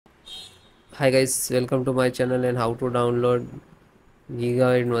Hi guys, welcome to my channel and how to download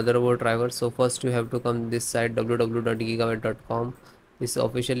Gigabyte motherboard driver. So first you have to come this site www.gigabyte.com. This is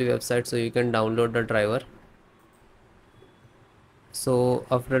officially website, so you can download the driver. So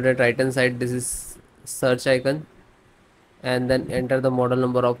after that, right hand side, this is search icon, and then enter the model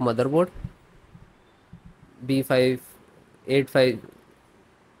number of motherboard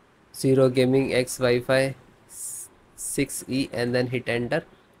B850 gaming X Wi-Fi 6E, and then hit enter.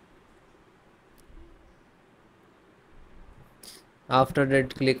 After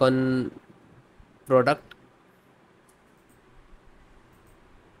that, click on product,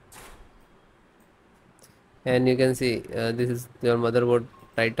 and you can see this is your motherboard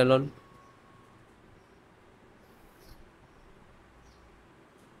title on.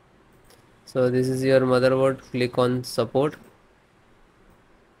 So this is your motherboard. Click on support.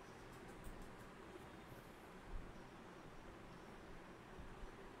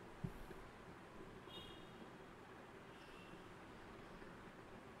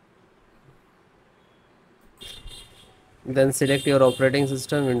 Then select your operating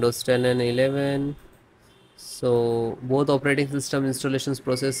system, Windows 10 and 11. So both operating system installations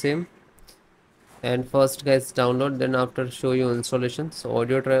process same. And first guys download, then after show you installation. So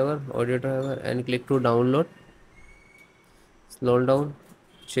audio driver, and click to download. Scroll down,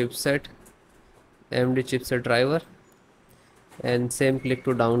 chipset, AMD chipset driver, and same click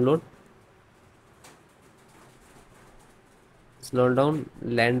to download. Scroll down,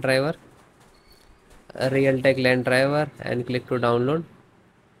 LAN driver, Realtek LAN driver, and click to download.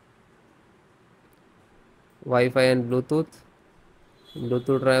 Wi-Fi and Bluetooth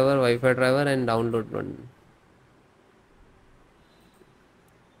driver, Wi-Fi driver, and download one.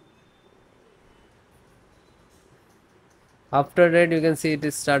 After that, you can see it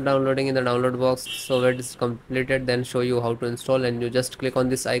is start downloading in the download box. So when it is completed, then show you how to install, and you just click on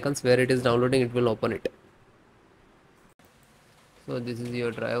these icons where it is downloading, it will open it. So this is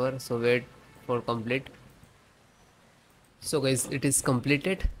your driver, so wait for complete. So guys, it is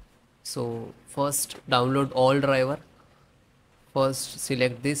completed. So first download all driver. First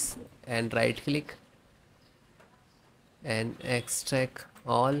select this and right click and extract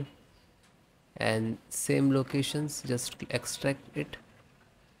all, and same locations, just extract it.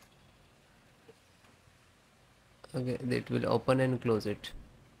 Okay, it will open and close it.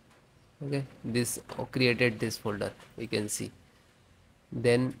 Okay, this created this folder, you can see.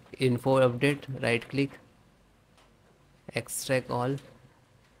 Then info update, right click, extract all,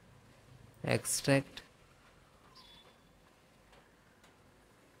 extract,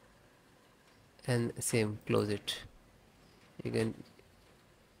 and same close it. You can,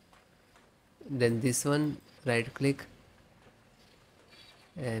 then this one, right click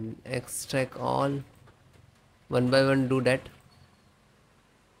and extract all, one by one do that.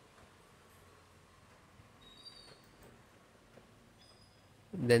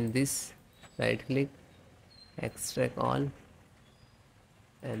 Then this, right click, extract all,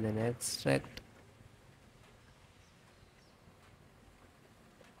 and then extract.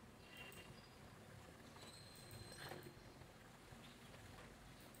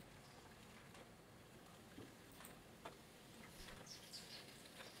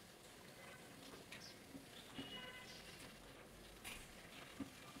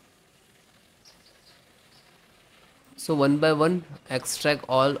 So one by one extract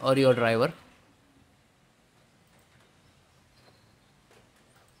all or your driver.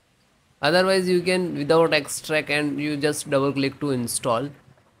 Otherwise you can without extract and you just double click to install.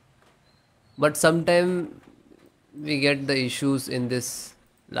 But sometime we get the issues in this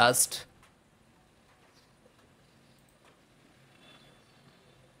last.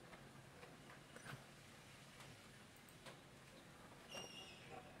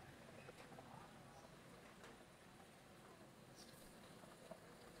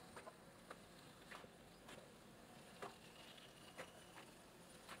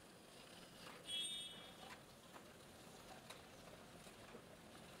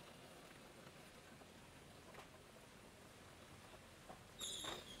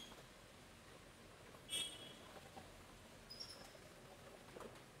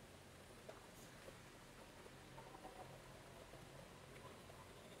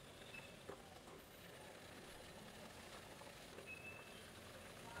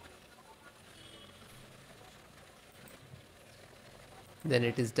 Then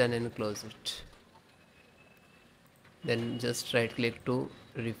it is done and close it. Then just right click to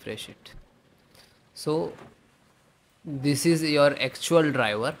refresh it. So this is your actual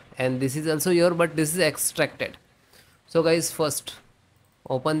driver, and this is also your, but this is extracted. So guys, first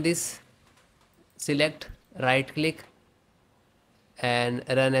open this, select, right click, and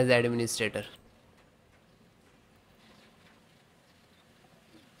run as administrator.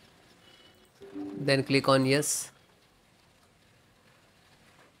 Then click on yes.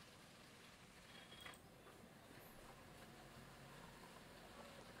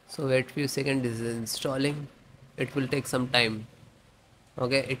 So wait few seconds, this is installing. It will take some time.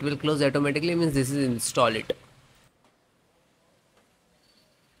 Okay, it will close automatically, means this is install it.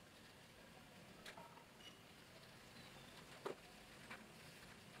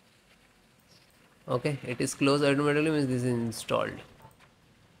 Okay, it is closed automatically, means this is installed.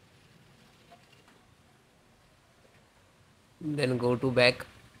 Then go to back.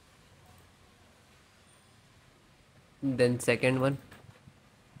 Then second one,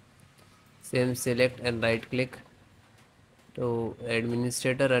 same, select and right click to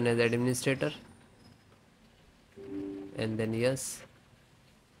administrator, run as administrator, and then yes.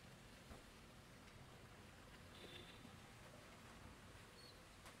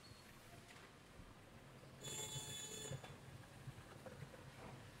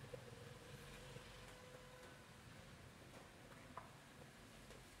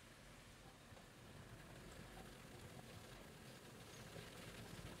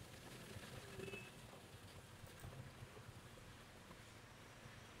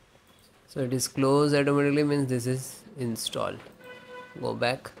 So it is closed automatically, means this is installed. Go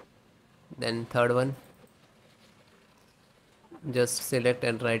back. Then third one, just select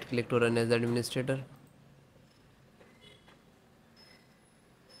and right click to run as administrator.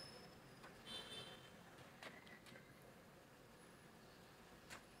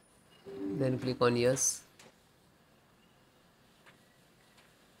 Then click on yes.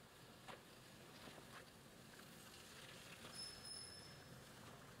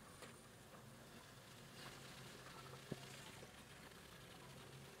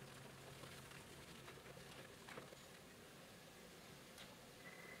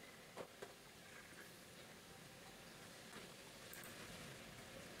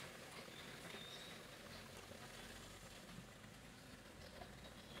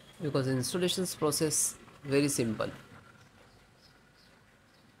 Because installations process very simple.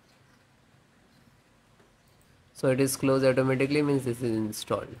 So it is closed automatically, means this is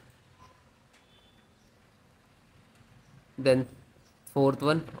installed. Then fourth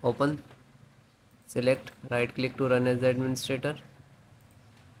one, open, select, right click to run as administrator.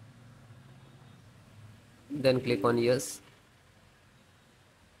 Then click on yes.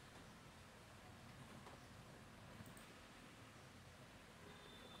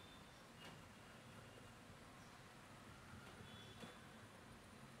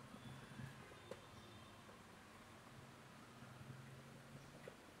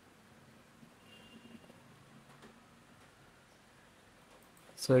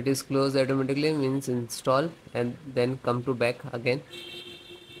 So it is closed automatically, means install, and then come to back again.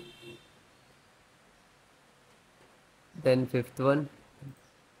 Then fifth one,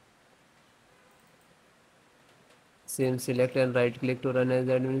 same, select and right click to run as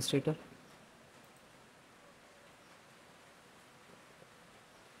administrator.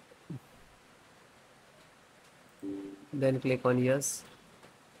 Then click on yes.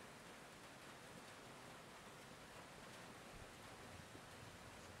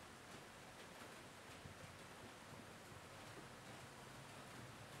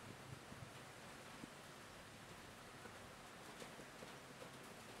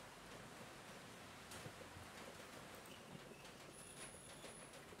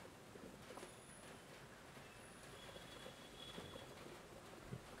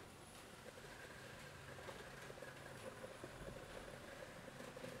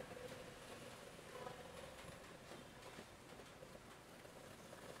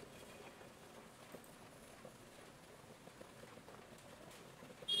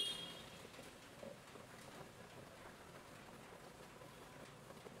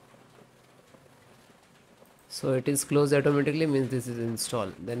 So it is closed automatically, means this is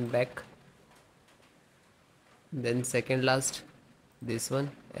installed. Then back. Then second last, this one,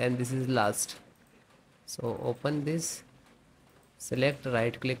 and this is last. So open this, select,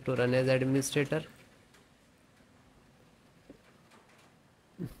 right click to run as administrator.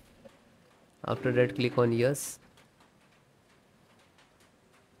 After that, click on yes.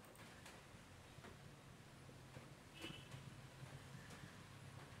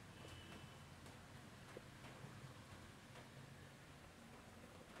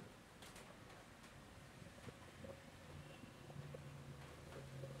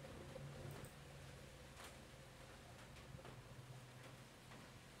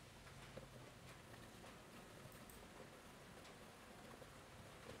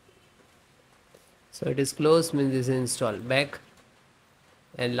 So it is closed, means this is installed. Back.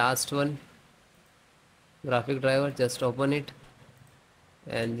 And last one, graphic driver, just open it,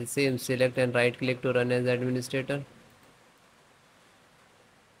 and the same, select and right click to run as administrator.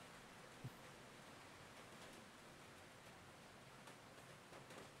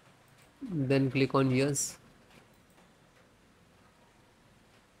 Then click on yes.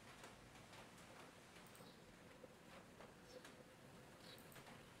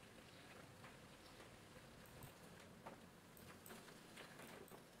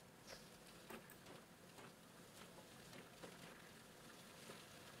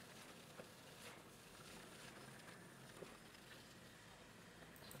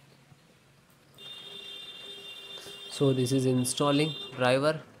 So this is installing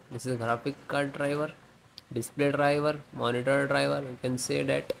driver, this is graphic card driver, display driver, monitor driver, you can say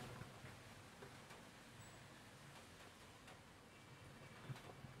that.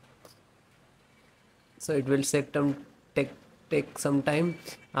 So it will take take some time.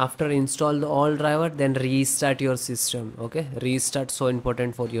 After install the all driver, then restart your system. Okay, restart, so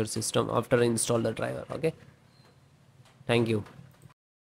important for your system after install the driver. Okay, thank you.